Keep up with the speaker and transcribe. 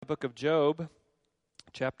book of Job,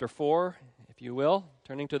 chapter 4, if you will.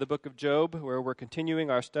 Turning to the book of Job, where we're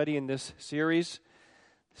continuing our study in this series.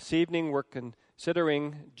 This evening we're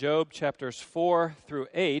considering Job chapters 4 through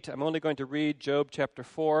 8. I'm only going to read Job chapter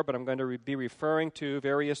 4, but I'm going to be referring to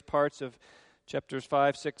various parts of chapters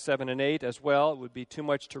 5, 6, 7, and 8 as well. It would be too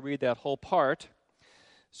much to read that whole part.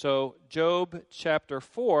 So Job chapter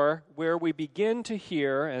 4, where we begin to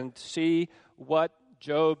hear and see what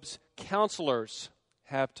Job's counselors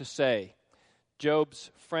have to say.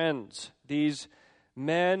 Job's friends, these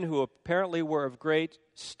men who apparently were of great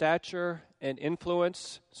stature and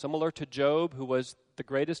influence, similar to Job, who was the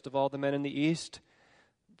greatest of all the men in the East,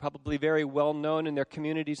 probably very well known in their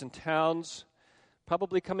communities and towns,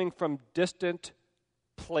 probably coming from distant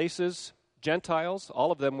places, Gentiles.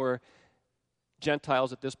 All of them were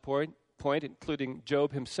Gentiles at this point, including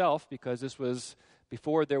Job himself, because this was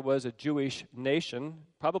before there was a Jewish nation,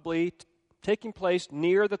 probably taking place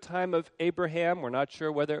near the time of Abraham. We're not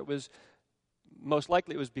sure whether it was, most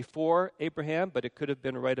likely it was before Abraham, but it could have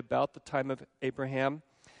been right about the time of Abraham.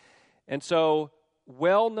 And so,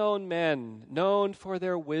 well-known men, known for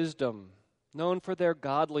their wisdom, known for their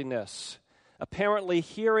godliness, apparently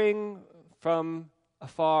hearing from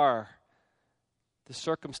afar the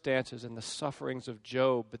circumstances and the sufferings of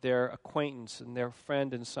Job, their acquaintance and their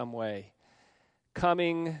friend in some way,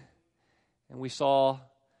 coming, and we saw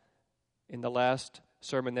in the last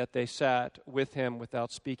sermon that they sat with him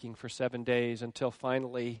without speaking for 7 days until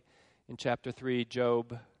finally in chapter 3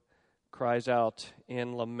 Job cries out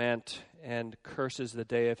in lament and curses the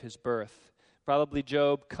day of his birth. Probably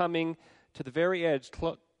Job coming to the very edge,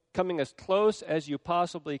 coming as close as you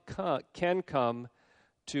possibly can come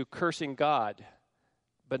to cursing God,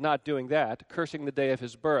 but not doing that, cursing the day of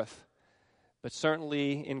his birth, but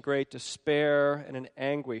certainly in great despair and in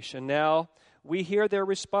anguish. And now we hear their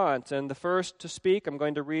response. And the first to speak, I'm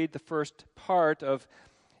going to read the first part of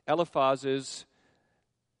Eliphaz's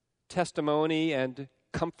testimony and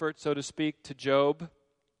comfort, so to speak, to Job.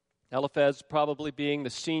 Eliphaz probably being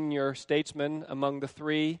the senior statesman among the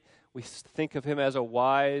three. We think of him as a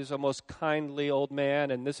wise, almost kindly old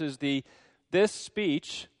man. And this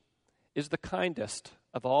speech is the kindest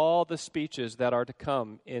of all the speeches that are to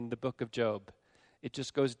come in the book of Job. It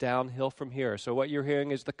just goes downhill from here. So what you're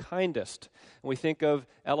hearing is the kindest. And we think of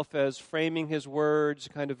Eliphaz framing his words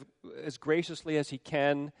kind of as graciously as he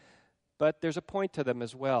can, but there's a point to them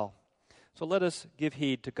as well. So let us give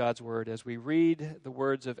heed to God's word as we read the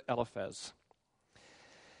words of Eliphaz.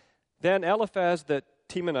 Then Eliphaz the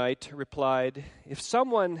Temanite replied, "If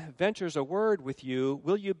someone ventures a word with you,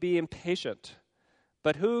 will you be impatient?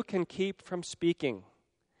 But who can keep from speaking?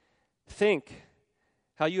 Think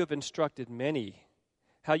how you have instructed many,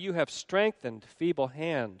 how you have strengthened feeble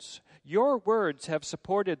hands. Your words have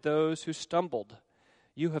supported those who stumbled.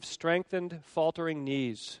 You have strengthened faltering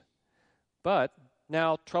knees. But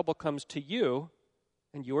now trouble comes to you,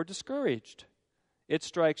 and you are discouraged. It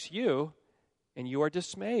strikes you, and you are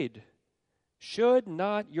dismayed. Should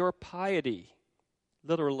not your piety,"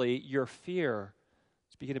 literally your fear,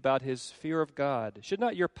 speaking about his fear of God, "should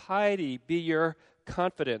not your piety be your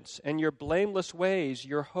confidence, and your blameless ways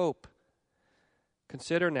your hope?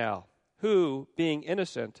 Consider now, who, being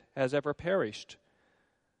innocent, has ever perished?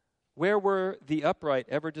 Where were the upright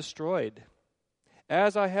ever destroyed?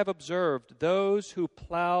 As I have observed, those who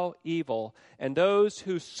plow evil and those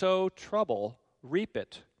who sow trouble reap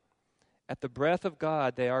it. At the breath of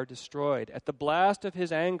God they are destroyed. At the blast of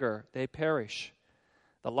his anger they perish.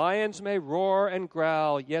 The lions may roar and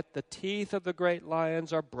growl, yet the teeth of the great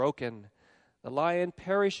lions are broken. The lion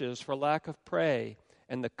perishes for lack of prey,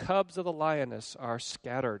 and the cubs of the lioness are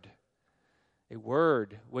scattered. A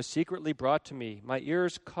word was secretly brought to me. My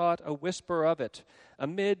ears caught a whisper of it.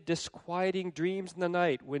 Amid disquieting dreams in the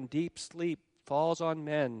night, when deep sleep falls on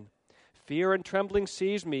men, fear and trembling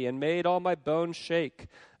seized me and made all my bones shake.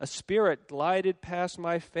 A spirit glided past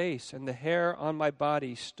my face, and the hair on my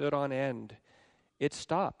body stood on end. It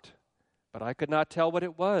stopped, but I could not tell what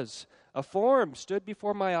it was. A form stood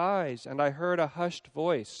before my eyes, and I heard a hushed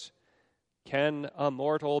voice. Can a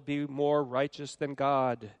mortal be more righteous than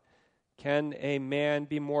God? Can a man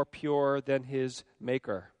be more pure than his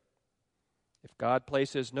Maker? If God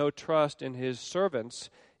places no trust in his servants,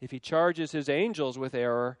 if he charges his angels with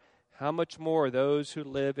error, how much more those who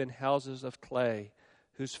live in houses of clay,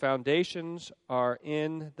 whose foundations are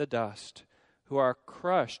in the dust, who are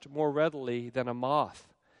crushed more readily than a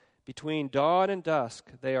moth? Between dawn and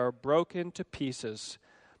dusk they are broken to pieces.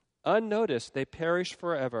 Unnoticed they perish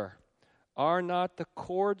forever. Are not the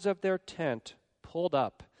cords of their tent pulled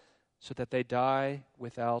up so that they die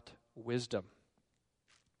without wisdom?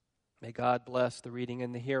 May God bless the reading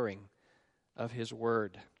and the hearing of His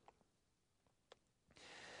word.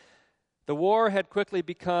 The war had quickly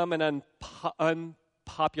become an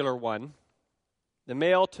unpopular one. The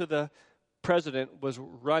mail to the president was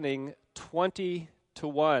running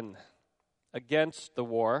 20-1 against the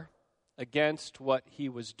war, against what he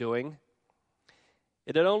was doing.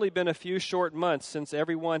 It had only been a few short months since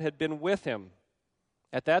everyone had been with him.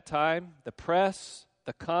 At that time, the press,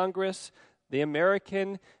 the Congress, the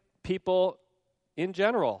American people in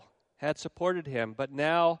general had supported him, but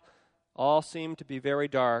now all seemed to be very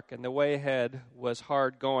dark, and the way ahead was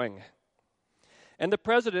hard going. And the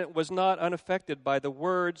president was not unaffected by the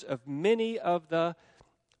words of many of the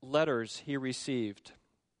letters he received.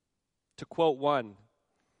 To quote one,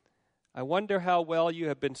 "I wonder how well you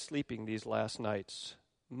have been sleeping these last nights.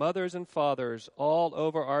 Mothers and fathers all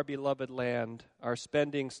over our beloved land are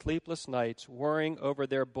spending sleepless nights worrying over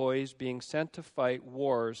their boys being sent to fight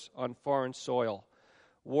wars on foreign soil,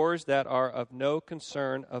 wars that are of no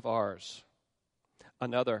concern of ours."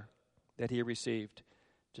 Another that he received,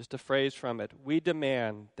 just a phrase from it, "We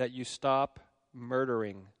demand that you stop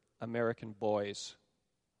murdering American boys."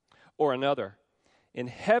 Or another, "In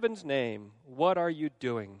heaven's name, what are you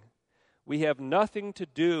doing? We have nothing to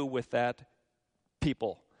do with that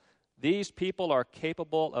people. These people are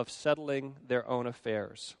capable of settling their own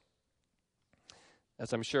affairs."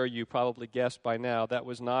 As I'm sure you probably guessed by now, that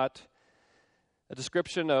was not a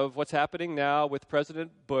description of what's happening now with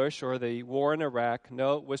President Bush or the war in Iraq.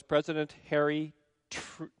 No, it was President Harry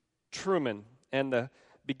Truman and the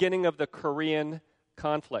beginning of the Korean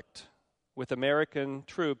conflict with American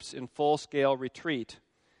troops in full-scale retreat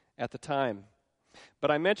at the time.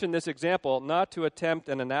 But I mention this example not to attempt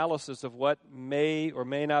an analysis of what may or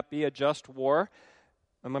may not be a just war.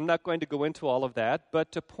 I'm not going to go into all of that,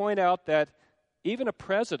 but to point out that even a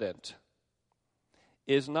president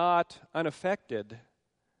is not unaffected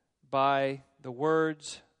by the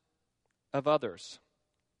words of others,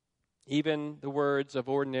 even the words of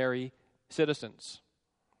ordinary citizens.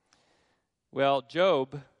 Well,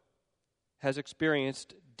 Job has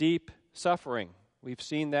experienced deep suffering. We've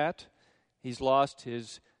seen that. He's lost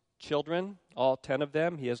his children, all 10 of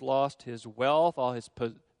them. He has lost his wealth, all his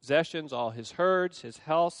possessions, all his herds, his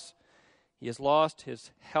house. He has lost his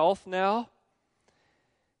health now.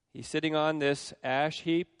 He's sitting on this ash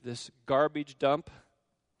heap, this garbage dump.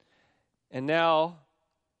 And now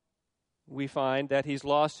we find that he's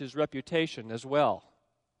lost his reputation as well.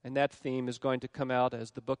 And that theme is going to come out as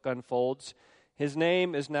the book unfolds. His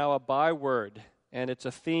name is now a byword, and it's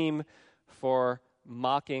a theme for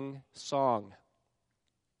mocking song.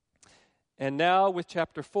 And now with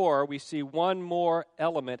chapter 4, we see one more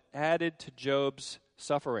element added to Job's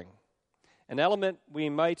suffering. An element we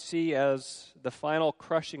might see as the final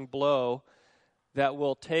crushing blow that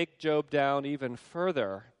will take Job down even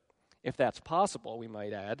further, if that's possible, we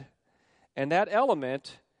might add. And that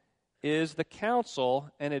element is the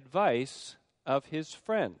counsel and advice of his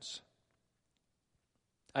friends.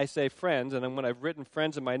 I say friends, and when I've written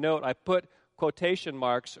friends in my note, I put quotation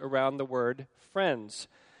marks around the word friends,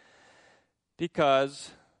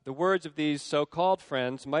 because the words of these so-called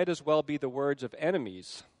friends might as well be the words of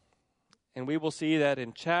enemies. And we will see that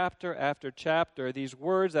in chapter after chapter, these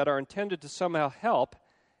words that are intended to somehow help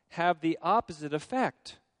have the opposite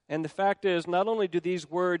effect. And the fact is, not only do these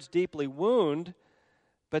words deeply wound,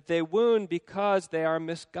 but they wound because they are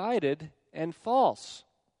misguided and false.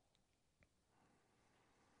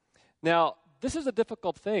 Now, this is a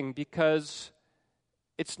difficult thing because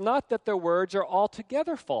it's not that their words are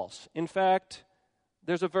altogether false. In fact,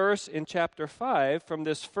 there's a verse in chapter 5 from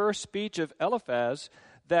this first speech of Eliphaz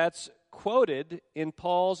that's quoted in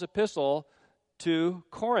Paul's epistle to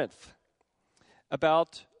Corinth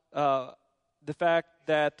about the fact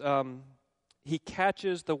that he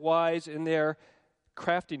catches the wise in their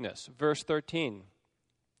craftiness, verse 13.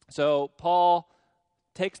 So Paul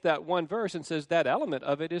takes that one verse and says that element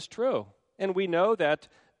of it is true. And we know that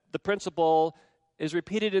the principle is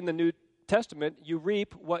repeated in the New Testament, you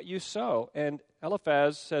reap what you sow. And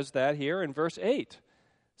Eliphaz says that here in verse 8.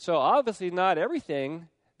 So obviously not everything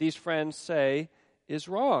these friends say is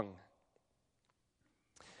wrong.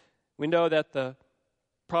 We know that the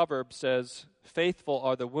proverb says, faithful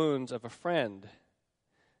are the wounds of a friend.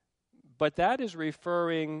 But that is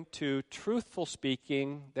referring to truthful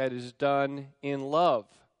speaking that is done in love.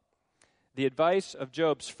 The advice of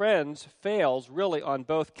Job's friends fails really on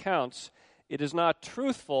both counts. It is not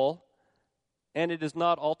truthful, and it is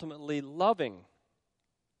not ultimately loving.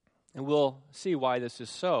 And we'll see why this is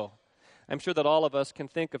so. I'm sure that all of us can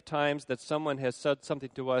think of times that someone has said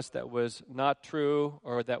something to us that was not true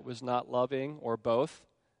or that was not loving or both.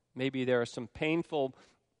 Maybe there are some painful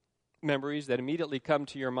memories that immediately come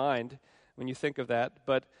to your mind when you think of that.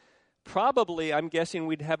 But probably, I'm guessing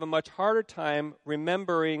we'd have a much harder time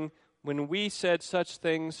remembering when we said such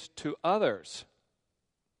things to others.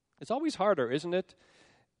 It's always harder, isn't it?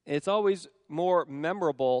 It's always more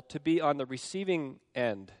memorable to be on the receiving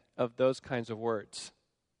end of those kinds of words.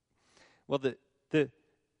 Well,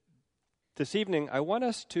 this evening, I want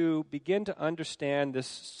us to begin to understand this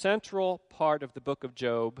central part of the book of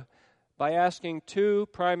Job by asking two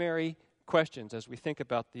primary questions as we think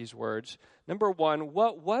about these words. Number one,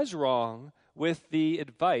 what was wrong with the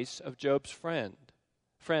advice of Job's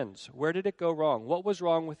friends? Where did it go wrong? What was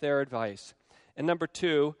wrong with their advice? And number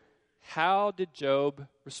two, how did Job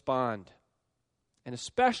respond? And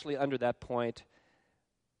especially under that point,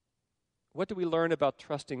 what do we learn about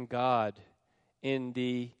trusting God in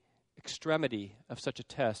the extremity of such a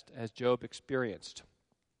test as Job experienced?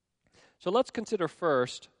 So let's consider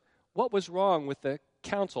first what was wrong with the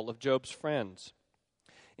counsel of Job's friends.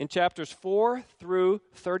 In chapters 4 through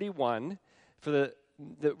 31, for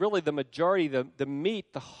the majority, the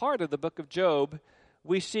meat, the heart of the book of Job,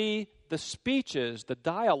 we see the speeches, the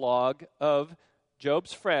dialogue of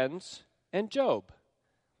Job's friends and Job.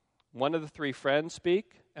 One of the three friends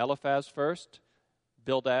speak, Eliphaz first,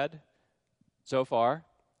 Bildad, Zophar,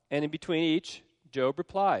 and in between each, Job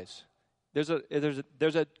replies. There's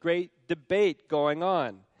a great debate going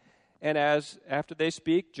on. And after they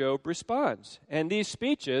speak, Job responds. And these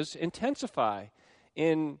speeches intensify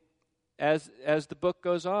as the book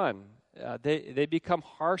goes on. They become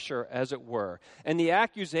harsher, as it were. And the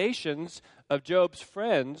accusations of Job's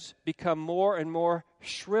friends become more and more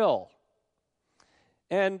shrill.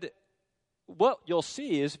 And what you'll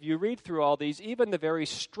see is, if you read through all these, even the very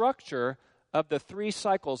structure of the three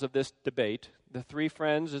cycles of this debate, the three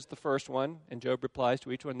friends is the first one, and Job replies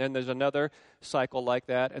to each one. Then there's another cycle like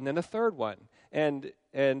that, and then a third one. And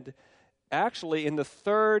actually, in the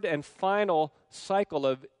third and final cycle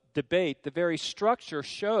of debate, the very structure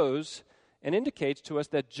shows and indicates to us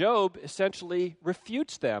that Job essentially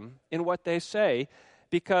refutes them in what they say,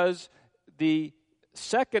 because the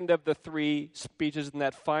second of the three speeches in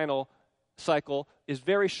that final cycle is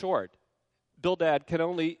very short. Bildad can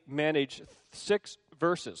only manage 6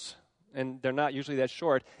 verses, and they're not usually that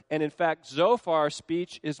short. And in fact, Zophar's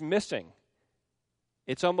speech is missing.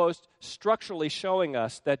 It's almost structurally showing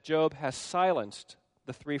us that Job has silenced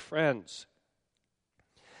the three friends.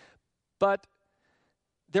 But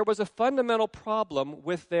there was a fundamental problem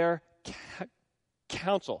with their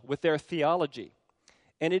counsel, with their theology.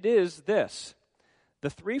 And it is this: the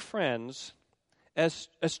three friends, as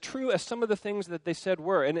true as some of the things that they said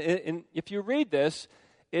were, and if you read this,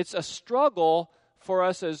 it's a struggle for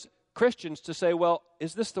us as Christians to say, well,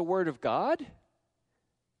 is this the Word of God?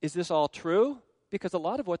 Is this all true? Because a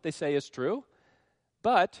lot of what they say is true,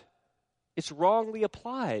 but it's wrongly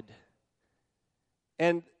applied.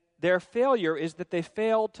 And their failure is that they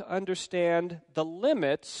failed to understand the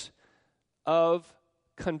limits of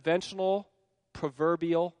conventional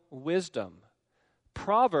proverbial wisdom.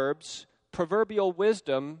 Proverbial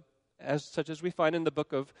wisdom, such as we find in the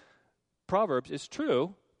book of Proverbs, is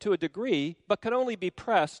true to a degree, but can only be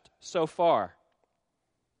pressed so far.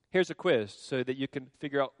 Here's a quiz so that you can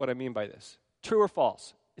figure out what I mean by this. True or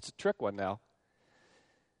false? It's a trick one now.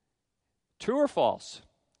 True or false?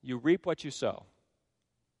 You reap what you sow.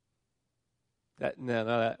 That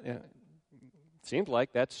seems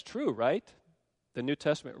like that's true, right? The New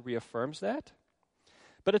Testament reaffirms that.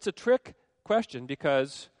 But it's a trick question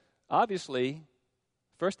because, obviously,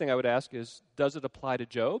 first thing I would ask is, does it apply to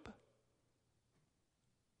Job?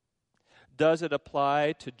 Does it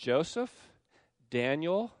apply to Joseph,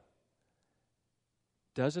 Daniel?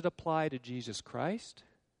 Does it apply to Jesus Christ?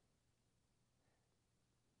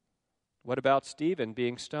 What about Stephen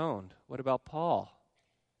being stoned? What about Paul?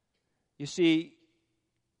 You see,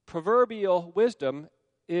 proverbial wisdom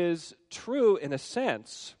is true in a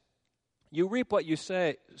sense. You reap what you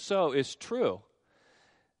sow is true.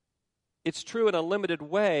 It's true in a limited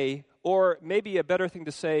way, or maybe a better thing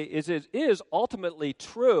to say is it is ultimately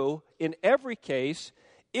true in every case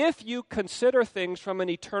if you consider things from an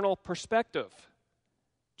eternal perspective.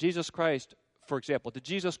 Jesus Christ, for example, did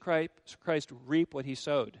Jesus Christ reap what he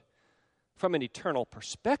sowed? From an eternal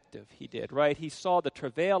perspective, he did, right? He saw the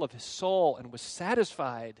travail of his soul and was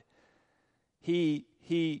satisfied. He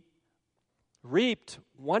reaped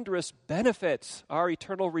wondrous benefits, our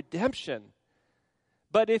eternal redemption.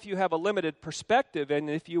 But if you have a limited perspective, and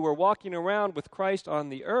if you were walking around with Christ on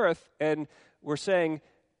the earth and were saying,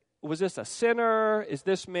 was this a sinner? Is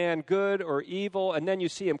this man good or evil? And then you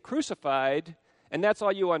see him crucified, and that's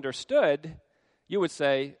all you understood, you would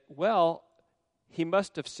say, well, he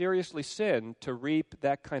must have seriously sinned to reap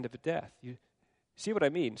that kind of a death. You see what I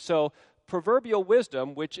mean? So proverbial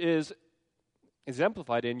wisdom, which is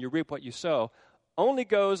exemplified in you reap what you sow, only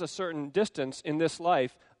goes a certain distance in this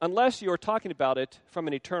life unless you are talking about it from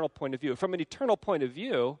an eternal point of view. From an eternal point of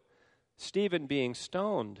view, Stephen being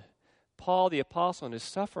stoned, Paul the apostle and his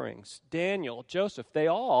sufferings, Daniel, Joseph, they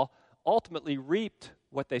all ultimately reaped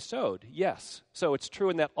what they sowed. Yes, so it's true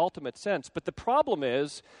in that ultimate sense. But the problem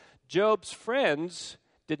is, Job's friends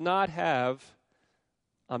did not have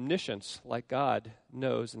omniscience like God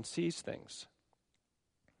knows and sees things.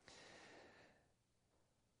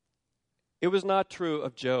 It was not true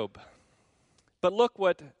of Job. But look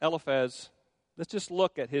what Eliphaz, let's just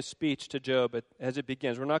look at his speech to Job as it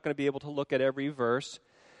begins. We're not going to be able to look at every verse.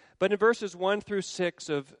 But in verses 1 through 6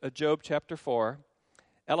 of Job chapter 4,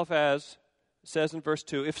 Eliphaz says in verse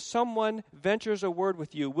 2, if someone ventures a word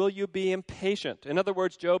with you, will you be impatient? In other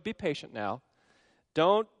words, Job, be patient now.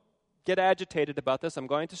 Don't get agitated about this. I'm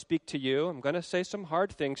going to speak to you. I'm going to say some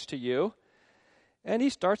hard things to you. And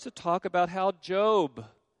he starts to talk about how Job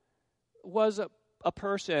was a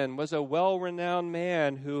well-renowned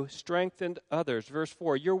man who strengthened others. Verse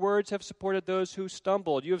 4, your words have supported those who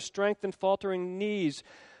stumbled. You have strengthened faltering knees.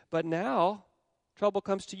 But now trouble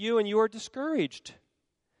comes to you and you are discouraged.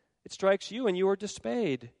 It strikes you and you are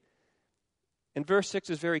dismayed. And verse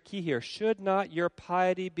 6 is very key here. Should not your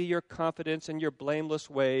piety be your confidence and your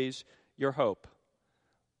blameless ways your hope?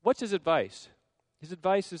 What's his advice? His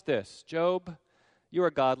advice is this. Job, you're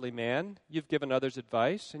a godly man. You've given others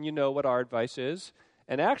advice, and you know what our advice is.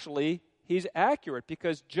 And actually, he's accurate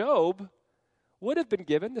because Job would have been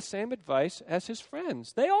given the same advice as his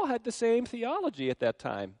friends. They all had the same theology at that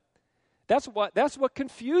time. That's what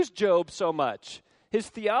confused Job so much. His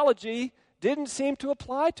theology didn't seem to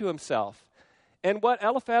apply to himself. And what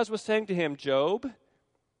Eliphaz was saying to him, Job,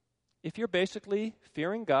 if you're basically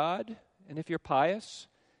fearing God, and if you're pious,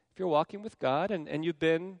 if you're walking with God, and you've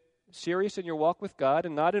been serious in your walk with God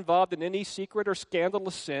and not involved in any secret or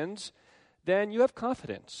scandalous sins, then you have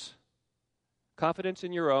confidence. Confidence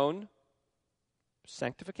in your own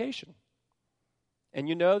sanctification. And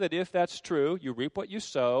you know that if that's true, you reap what you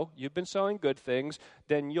sow, you've been sowing good things,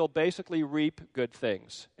 then you'll basically reap good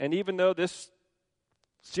things. And even though this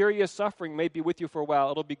serious suffering may be with you for a while,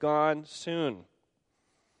 it'll be gone soon.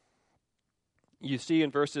 You see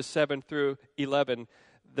in verses 7 through 11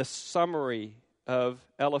 the summary of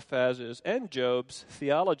Eliphaz's and Job's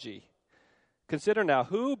theology. Consider now,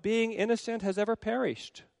 who being innocent has ever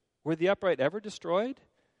perished? Were the upright ever destroyed?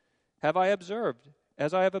 As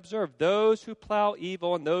I have observed, those who plow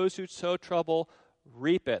evil and those who sow trouble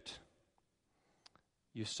reap it.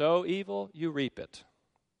 You sow evil, you reap it.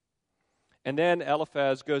 And then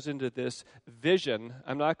Eliphaz goes into this vision.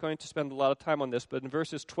 I'm not going to spend a lot of time on this, but in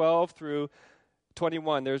verses 12 through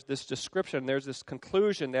 21, there's this description, there's this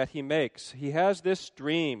conclusion that he makes. He has this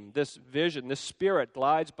dream, this vision, this spirit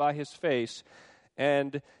glides by his face,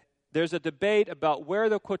 and there's a debate about where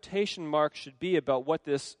the quotation mark should be about what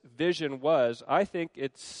this vision was. I think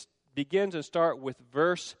it begins and starts with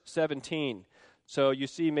verse 17. So you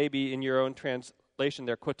see maybe in your own translation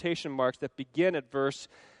there quotation marks that begin at verse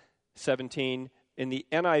 17. In the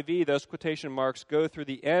NIV, those quotation marks go through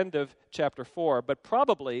the end of chapter 4, but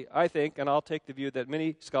probably, I think, and I'll take the view that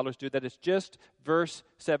many scholars do, that it's just verse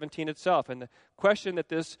 17 itself. And the question that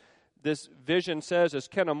this vision says is,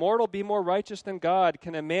 can a mortal be more righteous than God?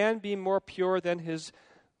 Can a man be more pure than his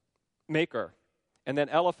maker? And then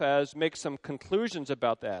Eliphaz makes some conclusions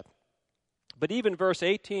about that. But even verse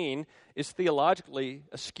 18 is theologically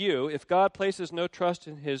askew. If God places no trust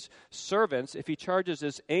in his servants, if he charges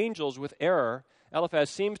his angels with error, Eliphaz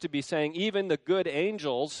seems to be saying even the good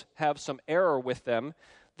angels have some error with them,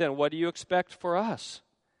 then what do you expect for us?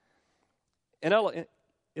 In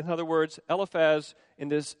other words, Eliphaz, in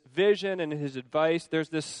this vision and in his advice, there's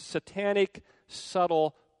this satanic,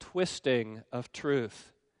 subtle twisting of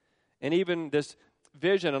truth. And even this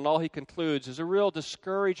vision and all he concludes is a real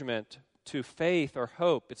discouragement to faith or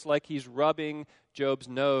hope. It's like he's rubbing Job's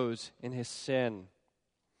nose in his sin.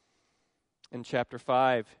 In chapter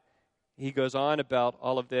 5, he goes on about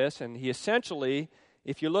all of this, and he essentially,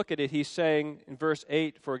 if you look at it, he's saying in verse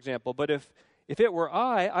 8, for example, but if it were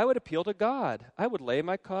I would appeal to God. I would lay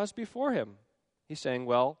my cause before him. He's saying,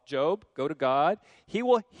 well, Job, go to God. He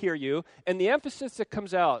will hear you. And the emphasis that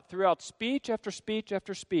comes out throughout speech after speech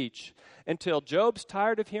after speech until Job's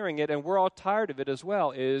tired of hearing it, and we're all tired of it as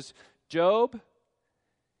well, is Job,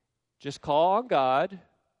 just call on God,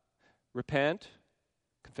 repent,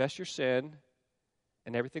 confess your sin,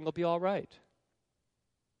 and everything will be all right.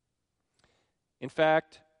 In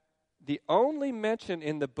fact, the only mention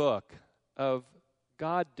in the book of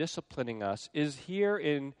God disciplining us is here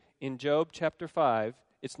in Job chapter 5.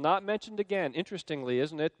 It's not mentioned again, interestingly,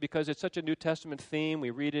 isn't it? Because it's such a New Testament theme. We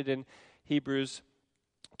read it in Hebrews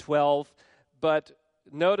 12. But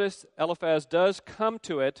notice Eliphaz does come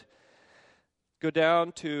to it. Go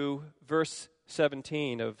down to verse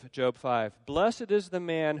 17 of Job 5. Blessed is the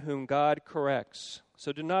man whom God corrects.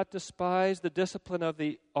 So do not despise the discipline of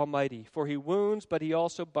the Almighty, for he wounds, but he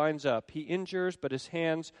also binds up. He injures, but his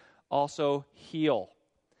hands also heal.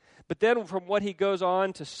 But then from what he goes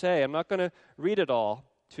on to say, I'm not going to read it all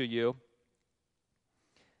to you.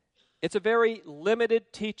 It's a very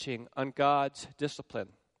limited teaching on God's discipline.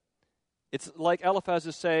 It's like Eliphaz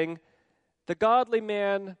is saying, the godly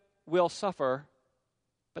man will suffer,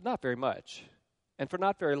 but not very much, and for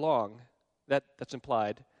not very long. That's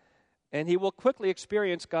implied. And he will quickly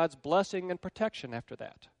experience God's blessing and protection after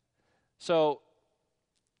that. So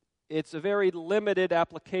it's a very limited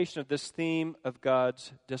application of this theme of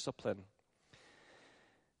God's discipline.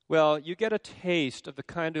 Well, you get a taste of the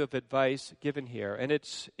kind of advice given here, and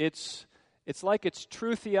it's like it's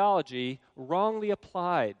true theology wrongly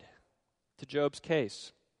applied to Job's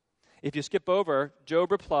case. If you skip over,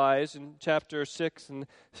 Job replies in chapter 6 and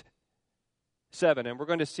 7, and we're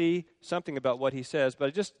going to see something about what he says, but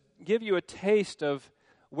I just give you a taste of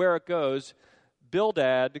where it goes.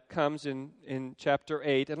 Bildad comes in chapter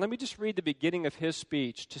 8, and let me just read the beginning of his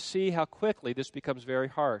speech to see how quickly this becomes very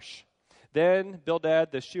harsh. Then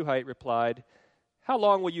Bildad the Shuhite replied, how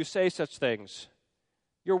long will you say such things?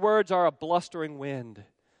 Your words are a blustering wind.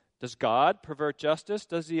 Does God pervert justice?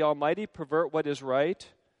 Does the Almighty pervert what is right?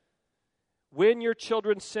 When your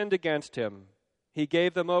children sinned against him, he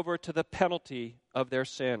gave them over to the penalty of their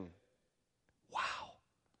sin. Wow.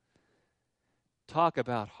 Talk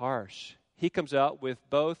about harsh. He comes out with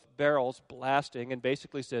both barrels blasting and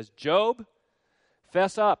basically says, Job,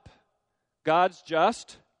 fess up. God's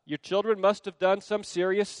just. Your children must have done some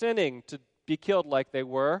serious sinning to be killed like they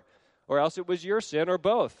were, or else it was your sin or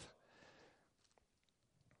both.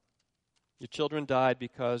 Your children died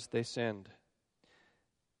because they sinned.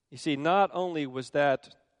 You see, not only was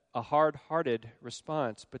that a hard-hearted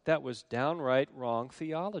response, but that was downright wrong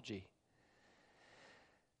theology.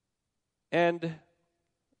 And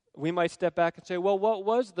we might step back and say, well, what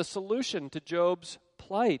was the solution to Job's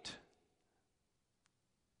plight?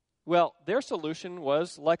 Well, their solution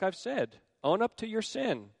was, like I've said, own up to your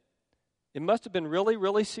sin. It must have been really,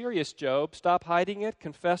 really serious, Job. Stop hiding it,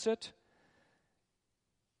 confess it.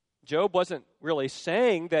 Job wasn't really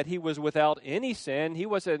saying that he was without any sin. He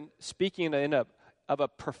wasn't speaking of a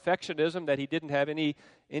perfectionism that he didn't have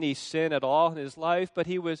any sin at all in his life, but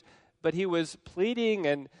he was pleading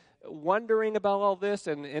and wondering about all this,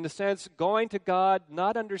 and in a sense going to God,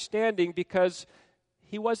 not understanding because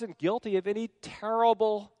he wasn't guilty of any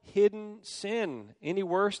terrible hidden sin, any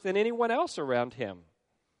worse than anyone else around him.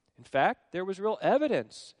 In fact, there was real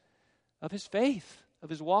evidence of his faith,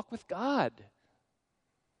 of his walk with God.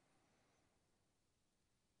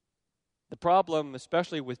 The problem,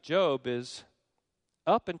 especially with Job, is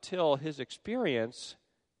up until his experience,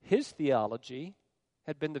 his theology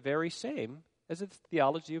had been the very same as the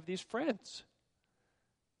theology of these friends.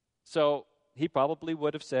 So he probably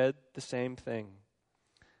would have said the same thing.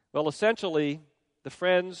 Well, essentially, the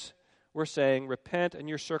friends were saying, repent and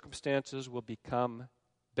your circumstances will become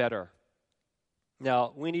better.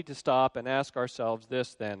 Now, we need to stop and ask ourselves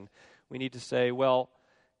this then. We need to say, well,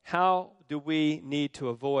 how do we need to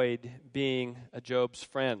avoid being a Job's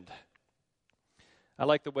friend? I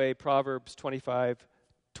like the way Proverbs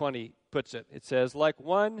 25:20 puts it. It says, like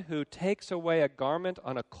one who takes away a garment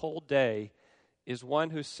on a cold day is one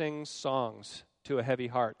who sings songs to a heavy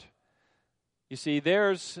heart. You see,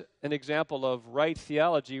 there's an example of right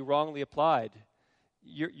theology wrongly applied.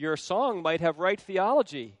 Your song might have right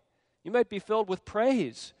theology. You might be filled with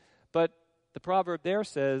praise. But the proverb there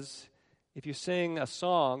says, if you sing a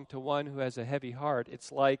song to one who has a heavy heart, it's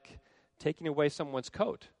like taking away someone's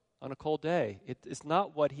coat on a cold day. It's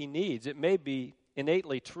not what he needs. It may be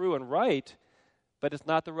innately true and right, but it's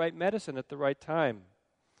not the right medicine at the right time.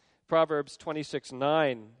 Proverbs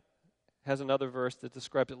 26:9 has another verse that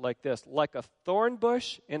describes it like this. Like a thorn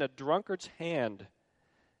bush in a drunkard's hand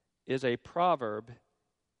is a proverb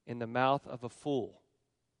in the mouth of a fool.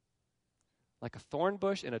 Like a thorn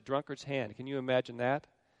bush in a drunkard's hand. Can you imagine that?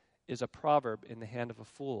 Is a proverb in the hand of a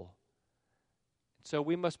fool. So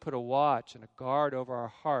we must put a watch and a guard over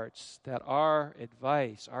our hearts that our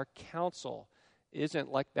advice, our counsel,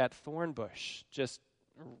 isn't like that thorn bush, just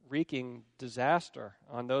wreaking disaster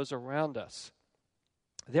on those around us.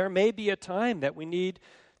 There may be a time that we need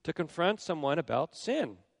to confront someone about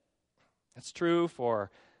sin. It's true for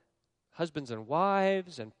husbands and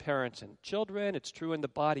wives and parents and children. It's true in the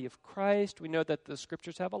body of Christ. We know that the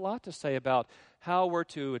Scriptures have a lot to say about how we're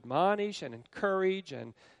to admonish and encourage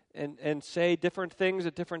and say different things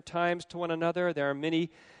at different times to one another. There are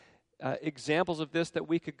many examples of this that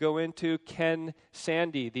we could go into. Ken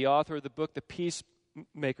Sande, the author of the book The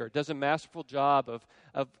Peacemaker, does a masterful job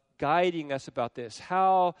of guiding us about this.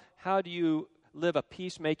 How do you live a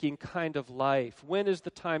peacemaking kind of life? When is the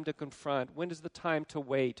time to confront? When is the time to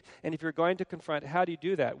wait? And if you're going to confront, how do you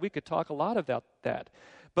do that? We could talk a lot about that.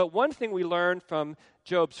 But one thing we learned from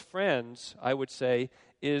Job's friends, I would say,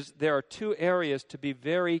 is there are two areas to be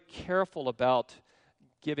very careful about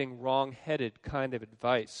giving wrong-headed kind of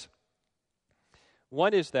advice.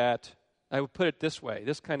 One is that, I would put it this way,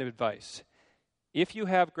 this kind of advice: if you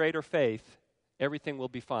have greater faith, everything will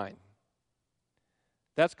be fine.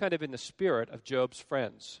 That's kind of in the spirit of Job's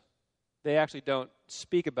friends. They actually don't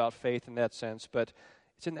speak about faith in that sense, but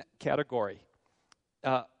it's in that category.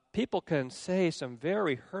 People can say some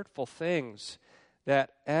very hurtful things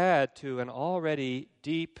that add to an already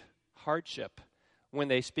deep hardship when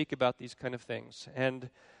they speak about these kind of things. And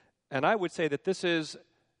I would say that this is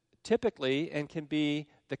typically and can be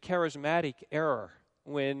the charismatic error,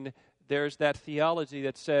 when there's that theology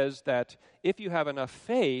that says that if you have enough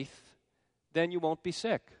faith, then you won't be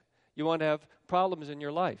sick. You won't have problems in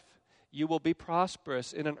your life. You will be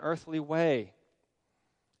prosperous in an earthly way.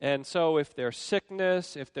 And so if there's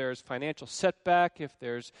sickness, if there's financial setback, if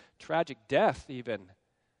there's tragic death even,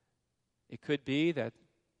 it could be that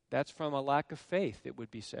that's from a lack of faith, it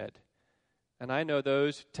would be said. And I know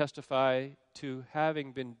those who testify to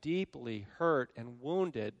having been deeply hurt and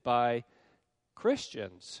wounded by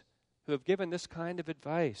Christians who have given this kind of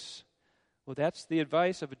advice. Well, that's the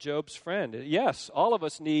advice of a Job's friend. Yes, all of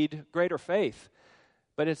us need greater faith,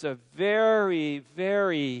 but it's a very,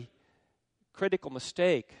 very critical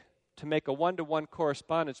mistake to make a one-to-one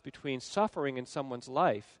correspondence between suffering in someone's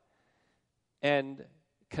life and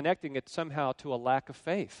connecting it somehow to a lack of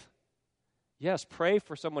faith. Yes, pray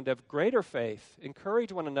for someone to have greater faith.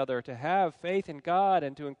 Encourage one another to have faith in God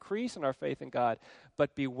and to increase in our faith in God,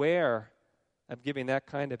 but beware of giving that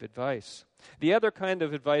kind of advice. The other kind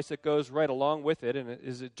of advice that goes right along with it, and it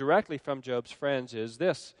is directly from Job's friends, is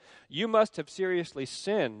this: you must have seriously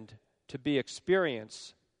sinned to be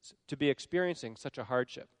experiencing such a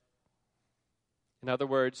hardship. In other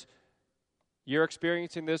words, you're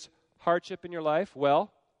experiencing this hardship in your life.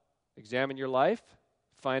 Well, examine your life,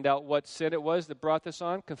 find out what sin it was that brought this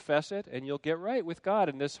on, confess it, and you'll get right with God,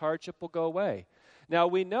 and this hardship will go away. Now,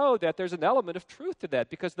 we know that there's an element of truth to that,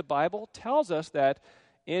 because the Bible tells us that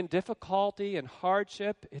in difficulty and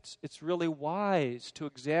hardship, it's really wise to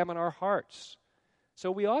examine our hearts. So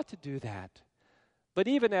we ought to do that. But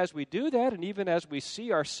even as we do that, and even as we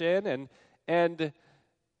see our sin and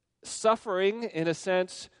suffering, in a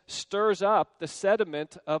sense, stirs up the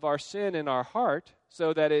sediment of our sin in our heart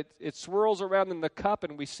so that it swirls around in the cup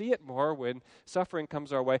and we see it more when suffering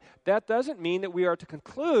comes our way, that doesn't mean that we are to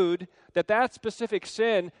conclude that that specific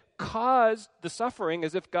sin caused the suffering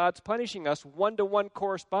as if God's punishing us, one-to-one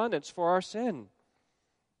correspondence for our sin.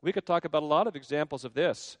 We could talk about a lot of examples of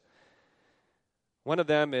this. One of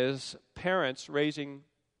them is parents raising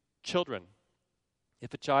children.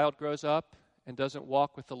 If a child grows up and doesn't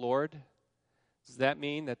walk with the Lord, does that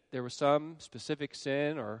mean that there was some specific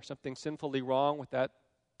sin or something sinfully wrong with that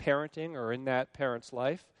parenting or in that parent's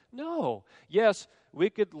life? No. Yes, we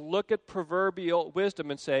could look at proverbial wisdom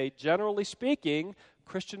and say, generally speaking,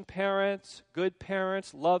 Christian parents, good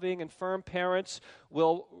parents, loving and firm parents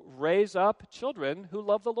will raise up children who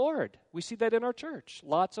love the Lord. We see that in our church.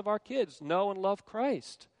 Lots of our kids know and love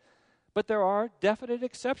Christ. But there are definite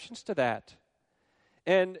exceptions to that.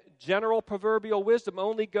 And general proverbial wisdom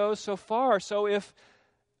only goes so far. So if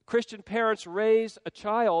Christian parents raise a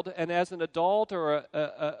child and as an adult or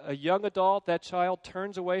a young adult, that child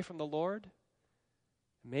turns away from the Lord,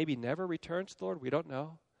 maybe never returns to the Lord, we don't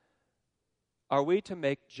know. Are we to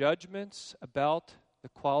make judgments about the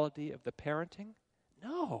quality of the parenting?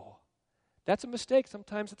 No. That's a mistake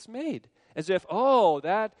sometimes it's made. As if,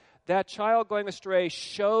 that child going astray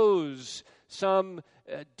shows some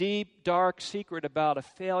deep, dark secret about a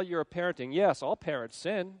failure of parenting. Yes, all parents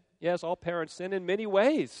sin. Yes, all parents sin in many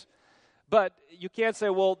ways. But you can't say,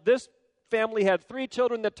 well, this family had 3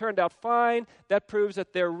 children that turned out fine. That proves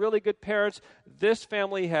that they're really good parents. This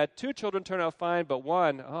family had 2 children turn out fine, but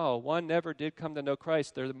one never did come to know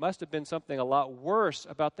Christ. There must have been something a lot worse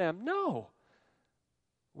about them. No.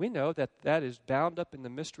 We know that is bound up in the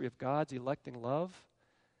mystery of God's electing love.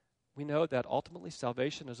 We know that ultimately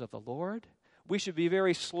salvation is of the Lord. we should be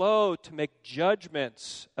very slow to make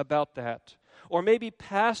judgments about that. Or maybe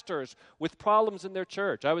pastors with problems in their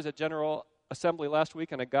church. I was at General Assembly last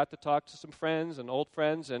week, and I got to talk to some friends and old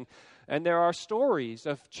friends, and there are stories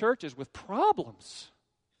of churches with problems.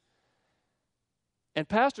 And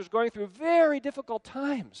pastors going through very difficult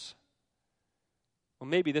times. Well,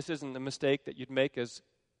 maybe this isn't a mistake that you'd make as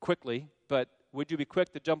quickly, but would you be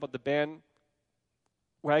quick to jump on the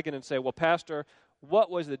bandwagon and say, well, Pastor,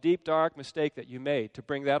 what was the deep, dark mistake that you made to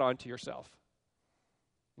bring that onto yourself?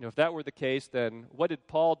 You know, if that were the case, then what did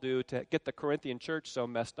Paul do to get the Corinthian church so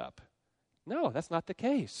messed up? No, that's not the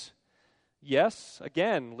case. Yes,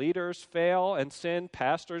 again, leaders fail and sin,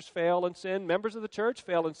 pastors fail and sin, members of the church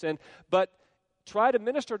fail and sin, but try to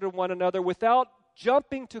minister to one another without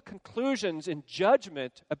jumping to conclusions in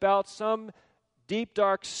judgment about some deep,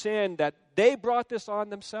 dark sin that they brought this on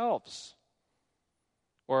themselves.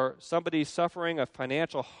 Or somebody suffering a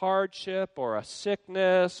financial hardship or a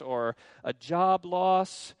sickness or a job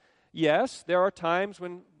loss. Yes, there are times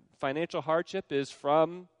when financial hardship is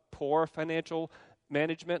from poor financial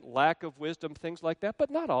management, lack of wisdom, things like that, but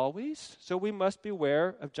not always. So we must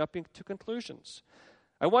beware of jumping to conclusions.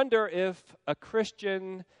 I wonder if a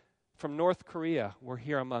Christian from North Korea were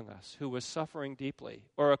here among us who was suffering deeply,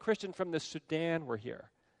 or a Christian from the Sudan were here.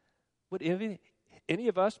 Would any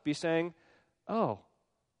of us be saying, oh,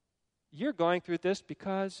 you're going through this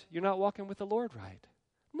because you're not walking with the Lord right?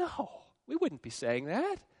 No, we wouldn't be saying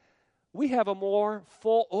that. We have a more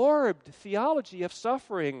full-orbed theology of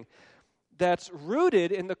suffering that's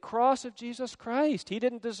rooted in the cross of Jesus Christ. He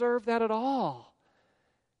didn't deserve that at all.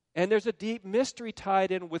 And there's a deep mystery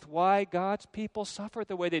tied in with why God's people suffer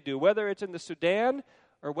the way they do, whether it's in the Sudan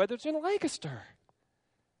or whether it's in Lancaster.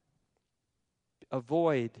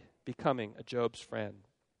 Avoid becoming a Job's friend.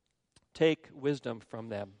 Take wisdom from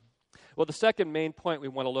them. Well, the second main point we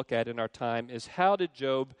want to look at in our time is, how did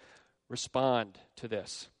Job respond to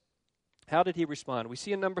this? How did he respond? We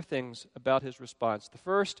see a number of things about his response. The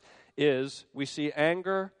first is we see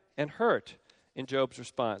anger and hurt in Job's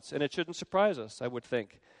response. And it shouldn't surprise us, I would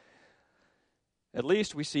think. At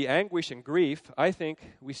least we see anguish and grief. I think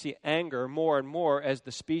we see anger more and more as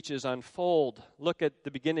the speeches unfold. Look at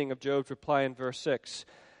the beginning of Job's reply in verse 6.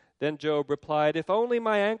 Then Job replied, "If only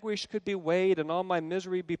my anguish could be weighed and all my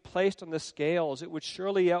misery be placed on the scales, it would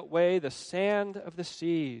surely outweigh the sand of the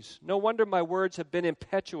seas. No wonder my words have been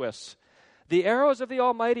impetuous. The arrows of the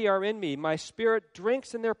Almighty are in me. My spirit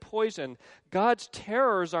drinks in their poison. God's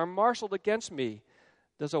terrors are marshaled against me.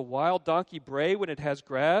 Does a wild donkey bray when it has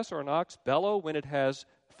grass, or an ox bellow when it has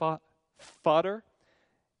fodder?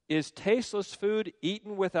 Is tasteless food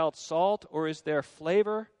eaten without salt, or is there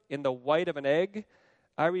flavor in the white of an egg?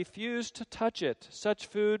 I refuse to touch it. Such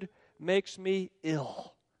food makes me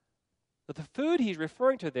ill." But the food he's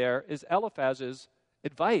referring to there is Eliphaz's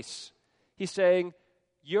advice. He's saying,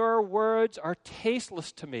 your words are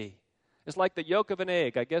tasteless to me. It's like the yolk of an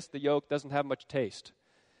egg. I guess the yolk doesn't have much taste.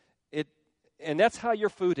 And that's how your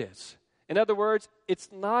food is. In other words,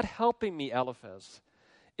 it's not helping me, Eliphaz.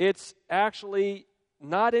 It's actually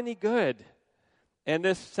not any good. And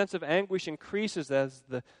this sense of anguish increases as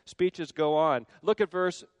the speeches go on. Look at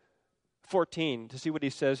verse 14 to see what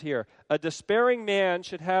he says here. A despairing man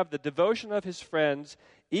should have the devotion of his friends,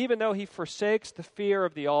 even though he forsakes the fear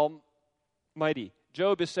of the Almighty.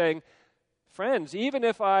 Job is saying, friends, even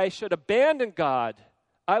if I should abandon God,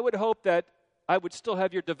 I would hope that I would still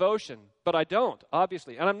have your devotion, but I don't,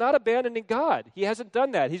 obviously. And I'm not abandoning God. He hasn't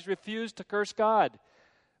done that. He's refused to curse God.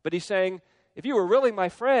 But he's saying, if you were really my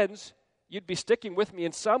friends, you'd be sticking with me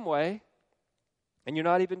in some way, and you're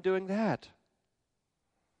not even doing that.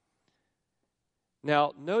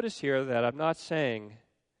 Now, notice here that I'm not saying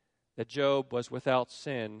that Job was without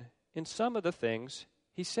sin in some of the things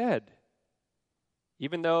he said.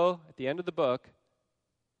 Even though at the end of the book,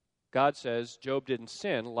 God says Job didn't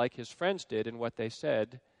sin like his friends did in what they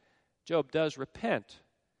said, Job does repent.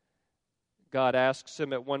 God asks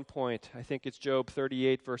him at one point, I think it's Job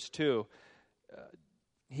 38, verse 2,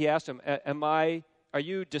 he asked him, are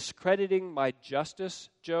you discrediting my justice,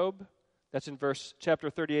 Job? That's in chapter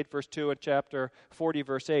 38, verse 2, and chapter 40,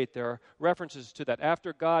 verse 8. There are references to that.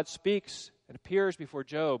 After God speaks and appears before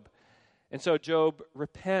Job. And so Job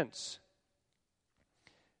repents.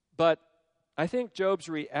 But I think Job's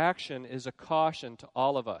reaction is a caution to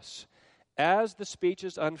all of us. As the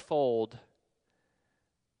speeches unfold,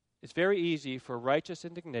 it's very easy for righteous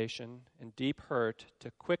indignation and deep hurt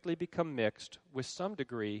to quickly become mixed with some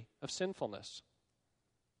degree of sinfulness.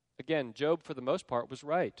 Again, Job, for the most part, was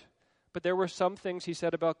right. But there were some things he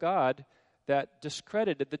said about God that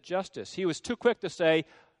discredited the justice. He was too quick to say,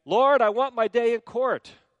 Lord, I want my day in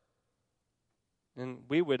court. And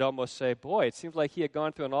we would almost say, boy, it seems like he had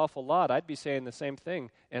gone through an awful lot. I'd be saying the same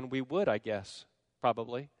thing. And we would, I guess,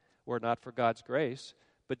 probably, were it not for God's grace.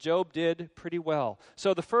 But Job did pretty well.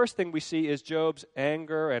 So the first thing we see is Job's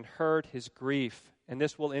anger and hurt, his grief, and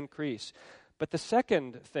this will increase. But the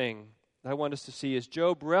second thing I want us to see is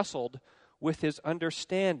Job wrestled with his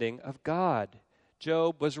understanding of God.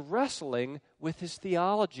 Job was wrestling with his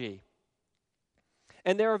theology.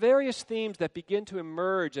 And there are various themes that begin to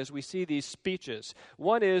emerge as we see these speeches.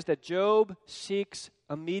 One is that Job seeks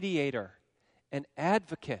a mediator, an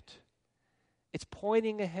advocate. It's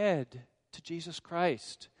pointing ahead to Jesus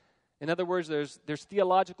Christ. In other words, there's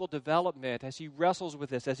theological development as he wrestles with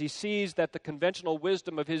this, as he sees that the conventional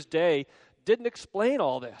wisdom of his day didn't explain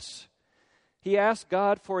all this. He asks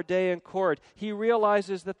God for a day in court. He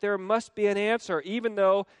realizes that there must be an answer, even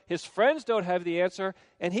though his friends don't have the answer,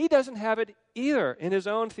 and he doesn't have it either in his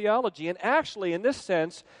own theology. And actually, in this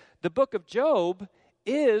sense, the book of Job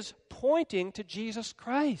is pointing to Jesus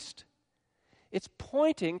Christ. It's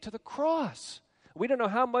pointing to the cross. We don't know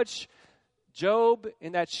how much Job,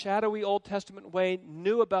 in that shadowy Old Testament way,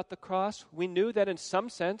 knew about the cross. We knew that in some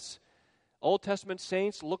sense, Old Testament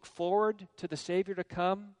saints look forward to the Savior to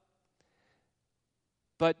come.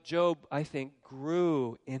 But Job, I think,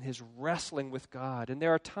 grew in his wrestling with God. And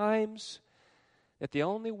there are times that the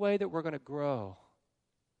only way that we're going to grow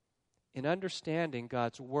in understanding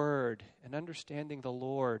God's Word and understanding the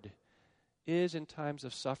Lord is in times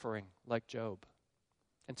of suffering, like Job.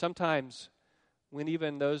 And sometimes when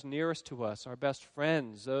even those nearest to us, our best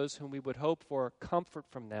friends, those whom we would hope for comfort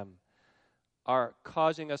from them, are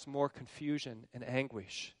causing us more confusion and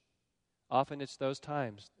anguish. Often it's those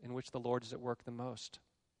times in which the Lord is at work the most.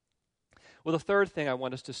 Well, the third thing I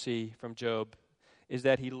want us to see from Job is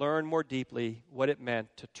that he learned more deeply what it meant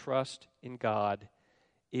to trust in God,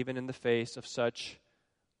 even in the face of such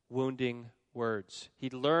wounding words. He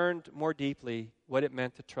learned more deeply what it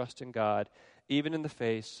meant to trust in God, even in the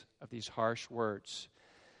face of these harsh words.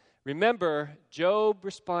 Remember, Job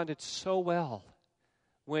responded so well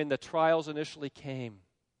when the trials initially came.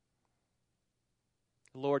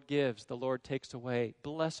 The Lord gives, the Lord takes away.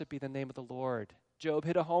 Blessed be the name of the Lord. Job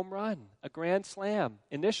hit a home run, a grand slam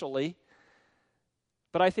initially.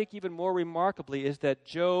 But I think even more remarkably is that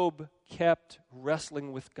Job kept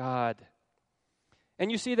wrestling with God.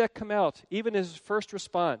 And you see that come out, even his first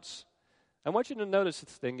response. I want you to notice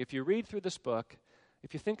this thing. If you read through this book,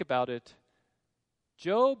 if you think about it,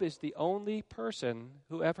 Job is the only person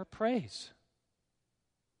who ever prays.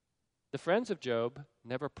 The friends of Job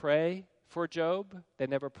never pray for Job. They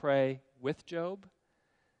never pray with Job.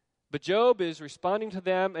 But Job is responding to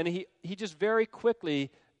them, and he just very quickly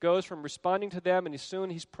goes from responding to them, and soon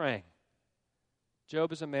he's praying.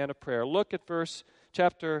 Job is a man of prayer. Look at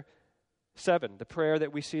chapter 7, the prayer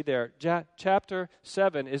that we see there. Chapter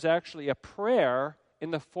 7 is actually a prayer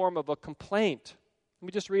in the form of a complaint. Let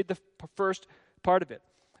me just read the first part of it.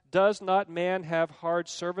 Does not man have hard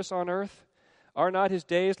service on earth? Are not his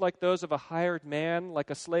days like those of a hired man, like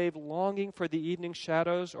a slave longing for the evening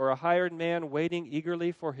shadows, or a hired man waiting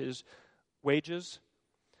eagerly for his wages?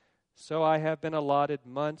 So I have been allotted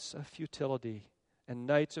months of futility, and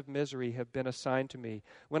nights of misery have been assigned to me.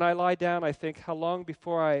 When I lie down, I think, how long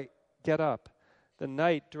before I get up? The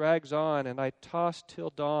night drags on, and I toss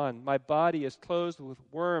till dawn. My body is clothed with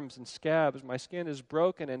worms and scabs. My skin is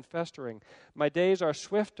broken and festering. My days are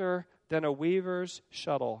swifter than a weaver's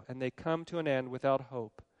shuttle, and they come to an end without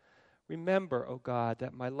hope. Remember, O God,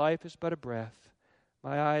 that my life is but a breath.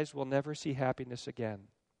 My eyes will never see happiness again.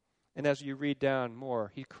 And as you read down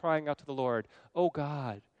more, he's crying out to the Lord, O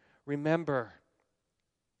God, remember.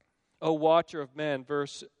 O watcher of men,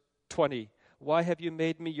 verse 20, why have you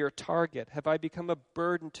made me your target? Have I become a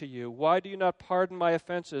burden to you? Why do you not pardon my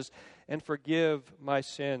offenses and forgive my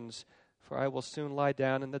sins? For I will soon lie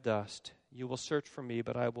down in the dust. You will search for me,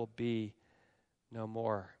 but I will be no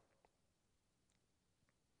more.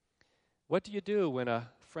 What do you do when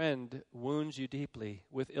a friend wounds you deeply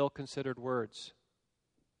with ill-considered words?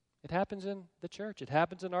 It happens in the church. It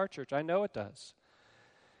happens in our church. I know it does.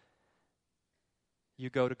 You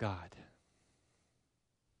go to God.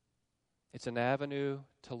 It's an avenue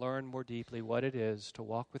to learn more deeply what it is to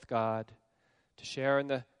walk with God, to share in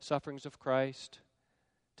the sufferings of Christ,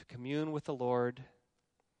 to commune with the Lord,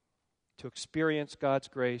 to experience God's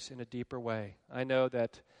grace in a deeper way. I know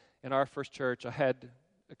that in our first church, I had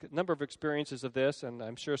a number of experiences of this, and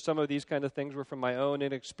I'm sure some of these kind of things were from my own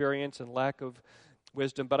inexperience and lack of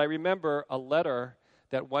wisdom. But I remember a letter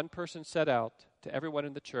that one person sent out to everyone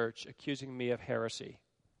in the church accusing me of heresy.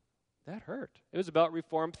 That hurt. It was about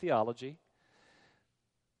Reformed theology.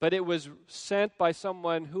 But it was sent by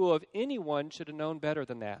someone who of anyone should have known better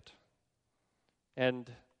than that.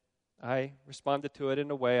 And I responded to it in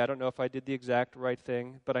a way, I don't know if I did the exact right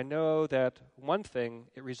thing, but I know that one thing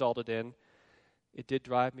it resulted in, it did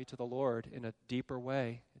drive me to the Lord in a deeper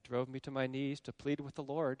way. It drove me to my knees to plead with the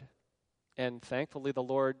Lord. And thankfully, the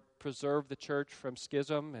Lord preserved the church from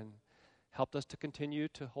schism and helped us to continue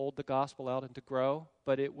to hold the gospel out and to grow.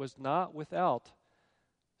 But it was not without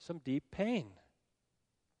some deep pain.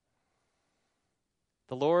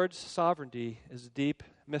 The Lord's sovereignty is a deep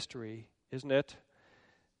mystery, isn't it?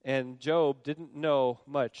 And Job didn't know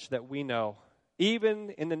much that we know. Even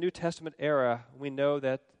in the New Testament era, we know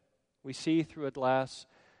that we see through a glass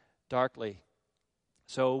darkly.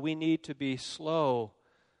 So we need to be slow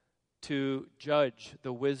to judge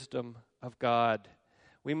the wisdom of God.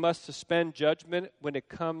 We must suspend judgment when it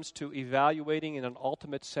comes to evaluating in an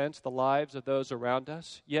ultimate sense the lives of those around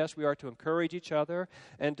us. Yes, we are to encourage each other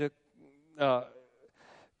and to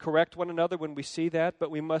correct one another when we see that, but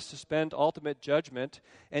we must suspend ultimate judgment.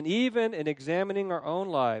 And even in examining our own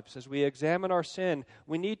lives, as we examine our sin,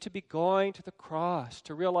 we need to be going to the cross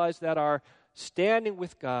to realize that our standing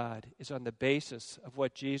with God is on the basis of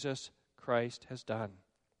what Jesus Christ has done.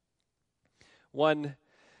 One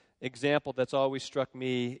example that's always struck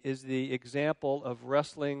me is the example of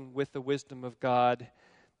wrestling with the wisdom of God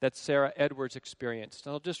that Sarah Edwards experienced.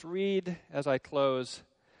 And I'll just read as I close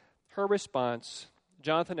her response.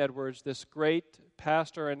 Jonathan Edwards, this great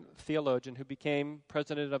pastor and theologian who became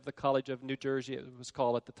president of the College of New Jersey, it was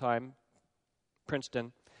called at the time,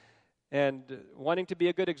 Princeton, and wanting to be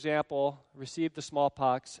a good example, received the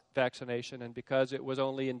smallpox vaccination, and because it was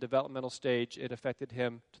only in developmental stage, it affected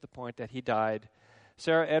him to the point that he died.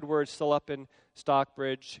 Sarah Edwards, still up in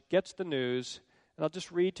Stockbridge, gets the news, and I'll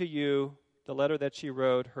just read to you the letter that she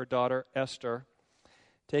wrote her daughter Esther,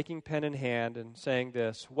 taking pen in hand and saying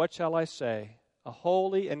this: "What shall I say? A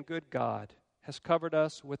holy and good God has covered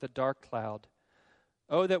us with a dark cloud.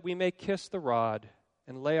 Oh, that we may kiss the rod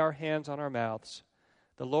and lay our hands on our mouths.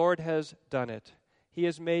 The Lord has done it. He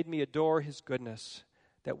has made me adore his goodness,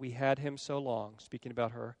 that we had him so long," speaking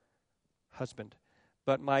about her husband.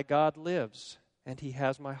 "But my God lives, and he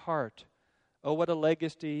has my heart. Oh, what a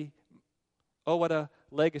legacy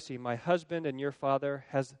my husband and your father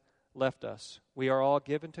has left us. We are all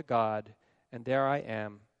given to God, and there I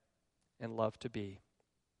am, and love to be."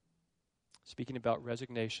 Speaking about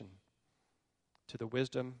resignation to the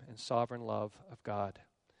wisdom and sovereign love of God.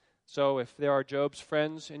 So if there are Job's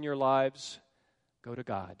friends in your lives, go to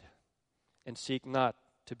God and seek not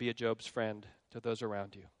to be a Job's friend to those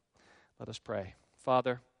around you. Let us pray.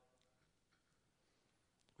 Father,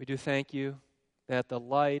 we do thank you that the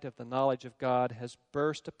light of the knowledge of God has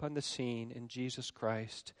burst upon the scene in Jesus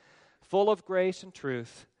Christ, full of grace and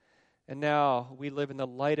truth. And now we live in the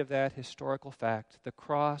light of that historical fact, the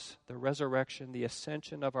cross, the resurrection, the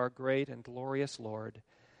ascension of our great and glorious Lord.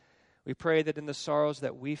 We pray that in the sorrows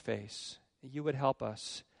that we face, you would help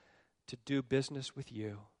us to do business with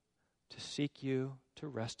you, to seek you, to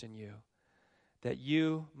rest in you, that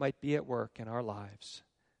you might be at work in our lives,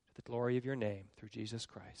 to the glory of your name, through Jesus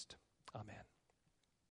Christ. Amen.